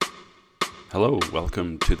Hello,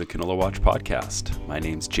 welcome to the Canola Watch podcast. My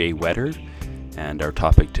name's Jay Wetter, and our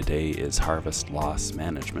topic today is harvest loss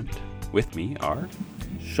management. With me are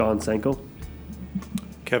Sean Senko,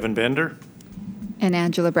 Kevin Bender, and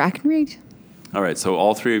Angela Brackenreid. All right, so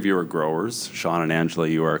all three of you are growers. Sean and Angela,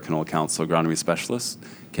 you are Canola Council agronomy specialists.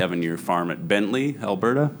 Kevin, you farm at Bentley,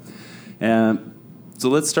 Alberta. And so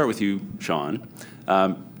let's start with you, Sean.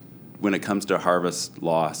 When it comes to harvest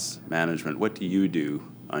loss management, what do you do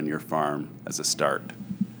on your farm as a start?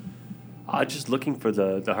 Just looking for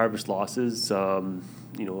the harvest losses, at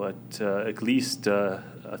least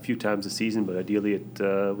a few times a season, but ideally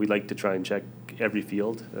we like to try and check every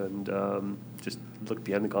field and just look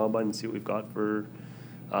behind the combine and see what we've got for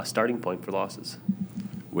a starting point for losses.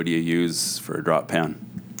 What do you use for a drop pan?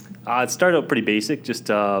 It started out pretty basic, just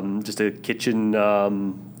a kitchen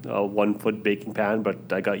 1 foot baking pan,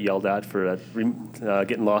 but I got yelled at for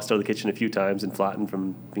getting lost out of the kitchen a few times and flattened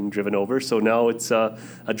from being driven over. So now it's a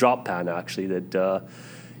drop pan actually that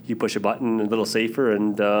you push a button, a little safer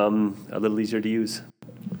and a little easier to use.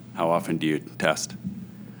 How often do you test?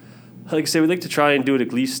 Like I say, we like to try and do it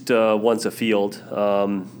at least once a field,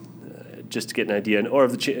 just to get an idea. Or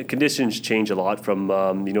if the conditions change a lot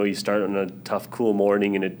from, you start on a tough, cool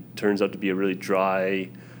morning and it turns out to be a really dry,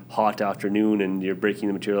 hot afternoon and you're breaking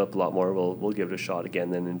the material up a lot more, we'll give it a shot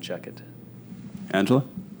again then and check it. Angela?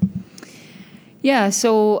 Yeah,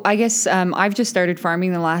 so I guess I've just started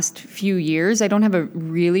farming the last few years. I don't have a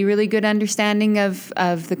really, really good understanding of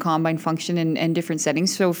the combine function and different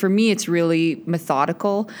settings. So for me, it's really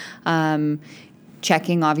methodical.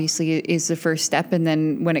 Checking obviously is the first step, and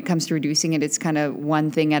then when it comes to reducing it, it's kind of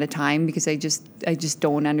one thing at a time because I just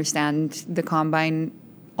don't understand the combine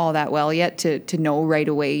all that well yet to know right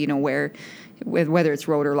away, whether it's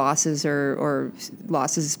rotor losses or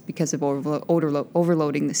losses because of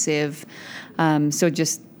overloading the sieve. So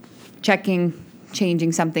just checking,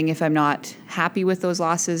 changing something if I'm not happy with those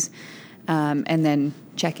losses, and then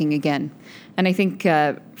checking again. And I think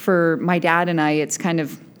for my dad and I, it's kind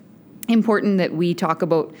of important that we talk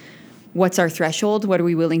about what's our threshold, what are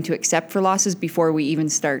we willing to accept for losses before we even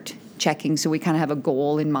start checking, so we kind of have a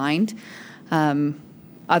goal in mind.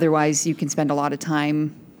 Otherwise, you can spend a lot of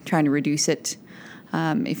time trying to reduce it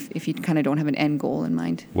if you kind of don't have an end goal in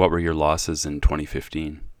mind. What were your losses in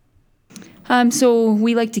 2015? So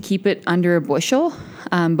we like to keep it under a bushel,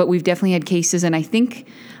 but we've definitely had cases, and I think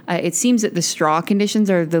it seems that the straw conditions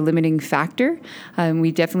are the limiting factor.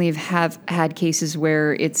 We definitely have had cases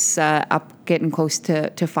where it's up getting close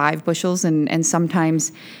to 5 bushels, and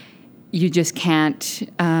sometimes you just can't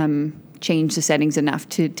change the settings enough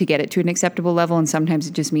to get it to an acceptable level, and sometimes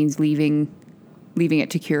it just means leaving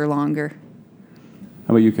it to cure longer.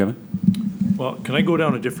 How about you, Kevin? Well, can I go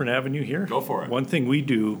down a different avenue here? Go for it. One thing we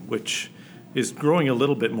do, which is growing a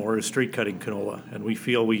little bit more, is straight cutting canola, and we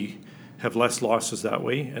feel we have less losses that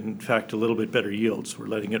way, and in fact a little bit better yields. We're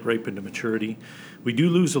letting it ripen to maturity. We do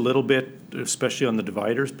lose a little bit, especially on the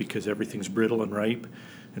dividers, because everything's brittle and ripe,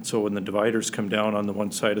 and so when the dividers come down on the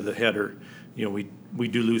one side of the header, we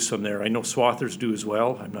do lose some there. I know swathers do as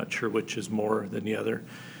well. I'm not sure which is more than the other,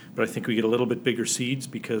 but I think we get a little bit bigger seeds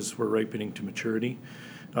because we're ripening to maturity.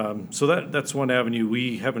 So that's one avenue.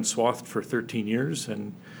 We haven't swathed for 13 years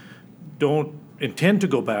and don't intend to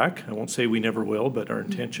go back. I won't say we never will, but our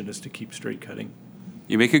intention is to keep straight cutting.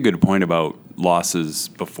 You make a good point about losses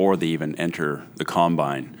before they even enter the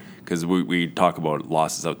combine, because we talk about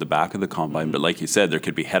losses out the back of the combine, but like you said, there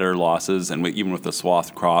could be header losses, and even with the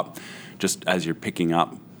swath crop, just as you're picking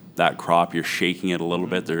up that crop, you're shaking it a little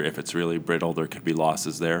bit. There, if it's really brittle, there could be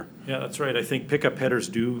losses there. Yeah, that's right. I think pickup headers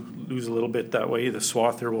do lose a little bit that way. The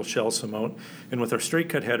swather will shell some out. And with our straight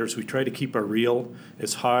cut headers, we try to keep our reel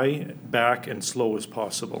as high, back, and slow as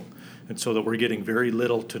possible, and so that we're getting very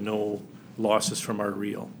little to no losses from our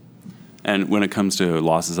reel. And when it comes to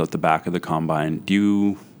losses out the back of the combine, do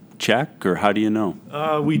you check, or how do you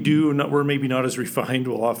know? We do. We're maybe not as refined.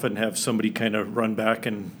 We'll often have somebody kind of run back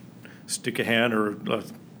and stick a hand or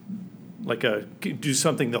do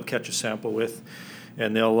something they'll catch a sample with,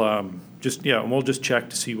 and they'll and we'll just check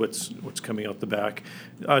to see what's coming out the back.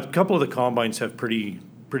 A couple of the combines have pretty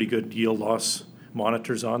good yield loss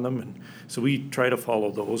monitors on them, and so we try to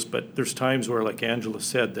follow those. But there's times where, like Angela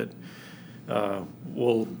said, that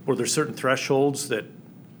where there's certain thresholds that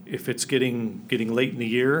if it's getting late in the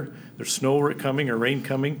year, there's snow coming or rain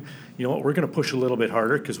coming, we're going to push a little bit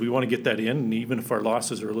harder because we want to get that in. And even if our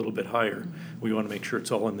losses are a little bit higher, we want to make sure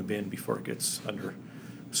it's all in the bin before it gets under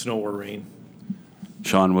snow or rain.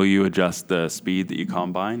 Sean, will you adjust the speed that you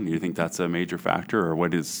combine? Do you think that's a major factor, or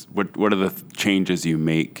what are the changes you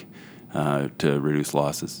make to reduce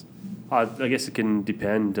losses? I guess it can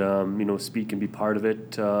depend. Speed can be part of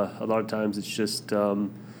it. A lot of times it's just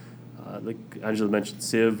like Angela mentioned,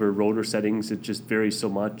 sieve or rotor settings. It just varies so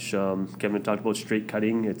much. Kevin talked about straight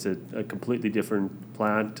cutting. It's a completely different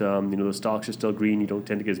plant. The stalks are still green. You don't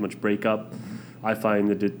tend to get as much breakup. I find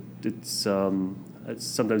that it's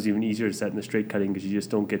sometimes even easier to set in the straight cutting because you just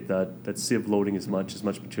don't get that sieve loading as much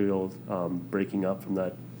material breaking up from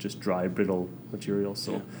that just dry, brittle material.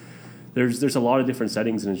 So. Yeah. There's a lot of different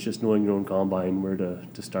settings, and it's just knowing your own combine where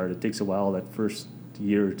to start. It takes a while, that first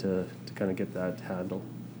year, to kind of get that handle.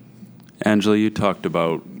 Angela, you talked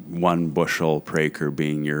about 1 bushel per acre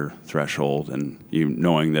being your threshold, and you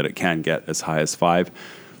knowing that it can get as high as 5.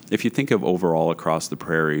 If you think of overall across the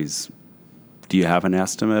prairies, do you have an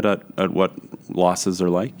estimate at what losses are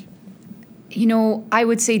like? I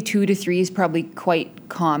would say 2 to 3 is probably quite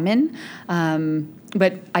common.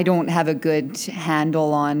 But I don't have a good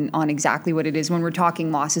handle on exactly what it is. When we're talking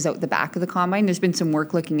losses out the back of the combine, there's been some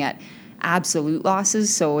work looking at absolute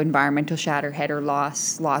losses, so environmental shatter, header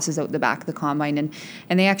losses out the back of the combine,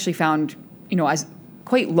 and they actually found, as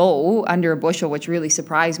quite low, under a bushel, which really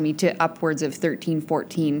surprised me, to upwards of 13,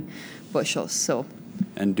 14 bushels. So.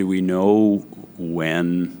 And do we know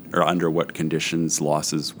when or under what conditions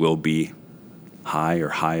losses will be high or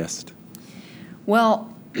highest? Well,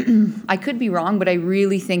 I could be wrong, but I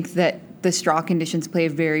really think that the straw conditions play a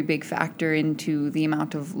very big factor into the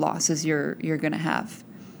amount of losses you're going to have.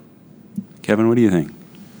 Kevin, what do you think?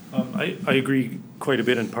 I agree quite a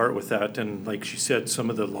bit in part with that, and like she said, some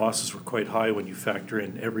of the losses were quite high when you factor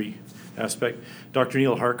in every aspect. Dr.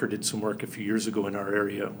 Neil Harker did some work a few years ago in our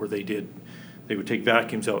area where they would take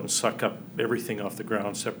vacuums out and suck up everything off the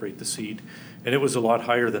ground, separate the seed. And it was a lot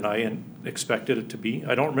higher than I expected it to be.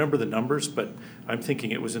 I don't remember the numbers, but I'm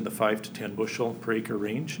thinking it was in the 5 to 10 bushel per acre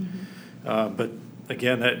range. Mm-hmm. But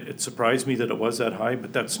again, it surprised me that it was that high,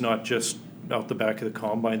 but that's not just out the back of the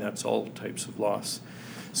combine, that's all types of loss.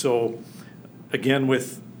 So again,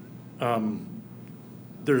 with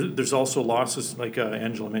there's also losses, like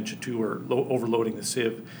Angela mentioned too, or overloading the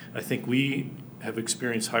sieve. I think we have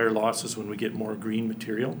experienced higher losses when we get more green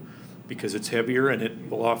material because it's heavier and it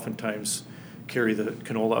will oftentimes carry the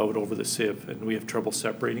canola out over the sieve, and we have trouble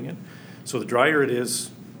separating it. So the drier it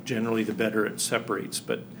is, generally the better it separates.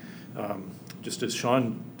 But just as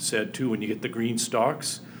Sean said too, when you get the green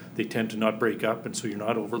stalks, they tend to not break up, and so you're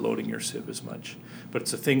not overloading your sieve as much. But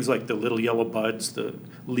it's the things like the little yellow buds, the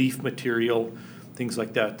leaf material, things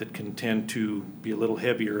like that can tend to be a little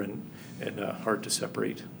heavier and hard to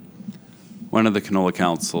separate. One of the Canola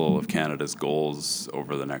Council of Canada's goals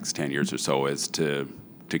over the next 10 years or so is to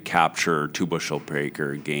capture 2 bushel per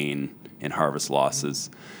acre gain in harvest losses.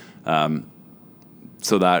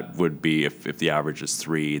 So that would be, if the average is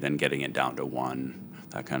 3, then getting it down to 1,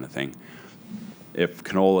 that kind of thing. If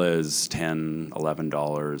canola is $10,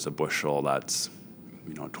 $11 a bushel, that's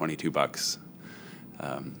 $22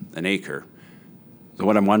 an acre. So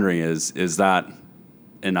what I'm wondering is that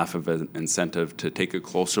enough of an incentive to take a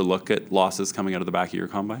closer look at losses coming out of the back of your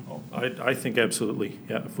combine? I think absolutely.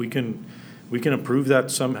 Yeah, if we can improve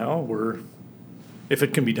that somehow, if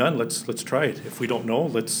it can be done, let's try it. If we don't know,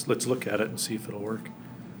 let's look at it and see if it'll work.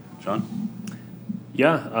 John?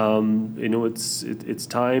 Yeah, it's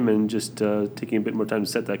time, and just taking a bit more time to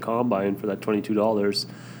set that combine for that $22.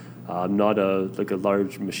 Not a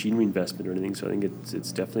large machinery investment or anything, so I think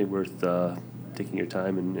it's definitely worth taking your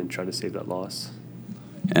time and trying to save that loss.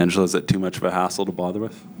 Angela, is it too much of a hassle to bother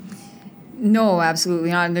with? No,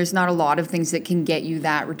 absolutely not. And there's not a lot of things that can get you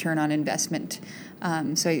that return on investment.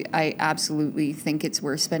 So I absolutely think it's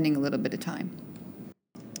worth spending a little bit of time.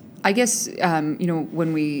 I guess,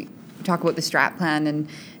 when we talk about the strat plan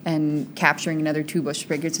and capturing another 2 bushel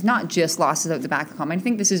per acre, it's not just losses out the back of the combine. I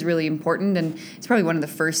think this is really important, and it's probably one of the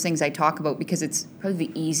first things I talk about because it's probably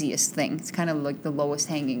the easiest thing. It's kind of like the lowest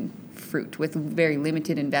hanging fruit. With very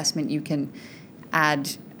limited investment, you can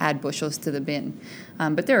add bushels to the bin.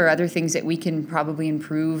 But there are other things that we can probably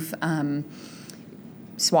improve.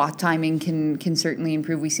 Swath timing can certainly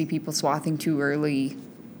improve. We see people swathing too early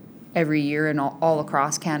every year and all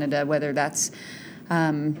across Canada, whether that's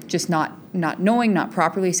just not knowing, not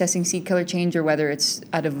properly assessing seed color change, or whether it's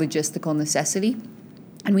out of logistical necessity.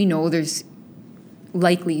 And we know there's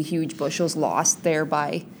likely huge bushels lost there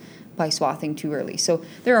by swathing too early. So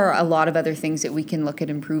there are a lot of other things that we can look at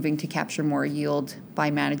improving to capture more yield by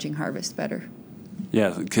managing harvest better.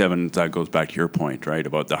 Yeah, Kevin, that goes back to your point, right,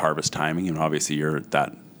 about the harvest timing, and obviously you're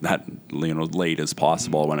that late as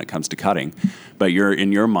possible when it comes to cutting, but you're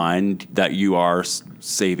in your mind that you are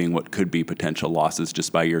saving what could be potential losses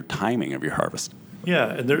just by your timing of your harvest. Yeah,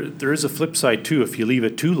 and there is a flip side too. If you leave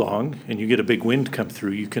it too long and you get a big wind come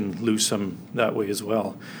through, you can lose some that way as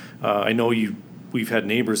well. I know we've had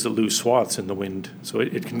neighbors that lose swaths in the wind, so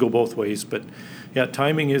it can go both ways. But yeah,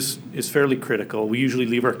 timing is fairly critical. We usually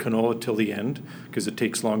leave our canola till the end because it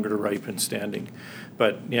takes longer to ripen standing.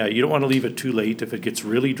 But yeah, you don't want to leave it too late. If it gets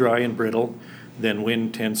really dry and brittle, then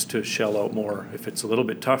wind tends to shell out more. If it's a little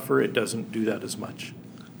bit tougher, it doesn't do that as much.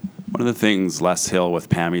 One of the things Les Hill with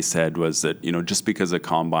Pammy said was that, just because a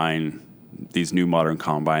combine, these new modern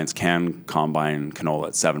combines can combine canola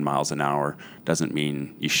at 7 miles an hour, doesn't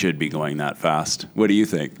mean you should be going that fast. What do you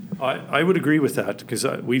think? I would agree with that because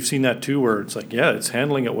we've seen that too, where it's like, yeah, it's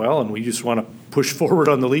handling it well, and we just want to push forward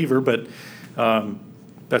on the lever, but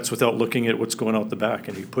that's without looking at what's going out the back.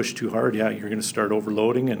 And if you push too hard, yeah, you're going to start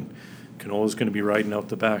overloading, and canola's going to be riding out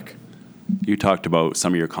the back. You talked about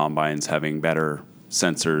some of your combines having better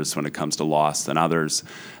sensors when it comes to loss than others,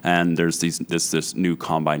 and there's this new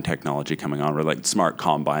combine technology coming on, where like smart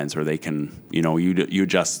combines, where they can, you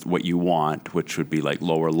adjust what you want, which would be like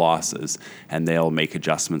lower losses, and they'll make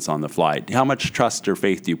adjustments on the fly. How much trust or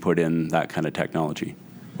faith do you put in that kind of technology?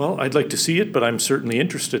 Well, I'd like to see it, but I'm certainly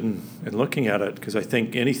interested in looking at it, because I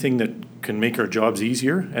think anything that can make our jobs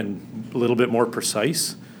easier and a little bit more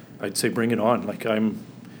precise, I'd say bring it on. Like I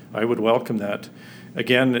would welcome that.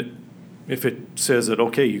 Again, if it says that,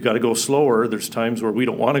 okay, you got to go slower, there's times where we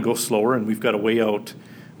don't want to go slower, and we've got to weigh out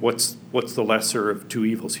what's the lesser of two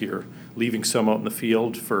evils here, leaving some out in the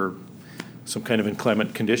field for some kind of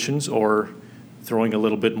inclement conditions, or throwing a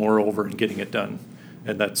little bit more over and getting it done.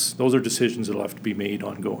 And those are decisions that'll have to be made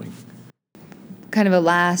ongoing. Kind of a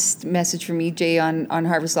last message from me, Jay, on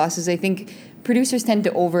harvest losses. I think producers tend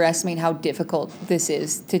to overestimate how difficult this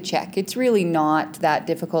is to check. It's really not that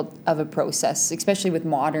difficult of a process, especially with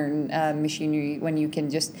modern machinery, when you can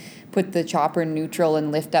just put the chopper in neutral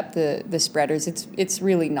and lift up the spreaders. It's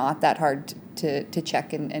really not that hard to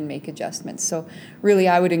check and make adjustments. So really,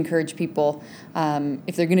 I would encourage people,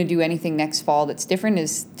 if they're going to do anything next fall that's different,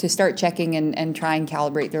 is to start checking and try and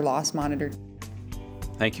calibrate their loss monitor.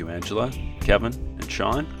 Thank you, Angela, Kevin, and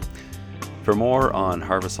Sean. For more on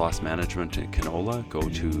harvest loss management in canola, go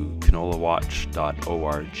to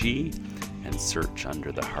canolawatch.org and search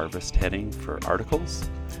under the harvest heading for articles.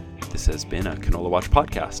 This has been a Canola Watch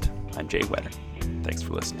podcast. I'm Jay Wetter. Thanks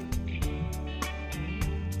for listening.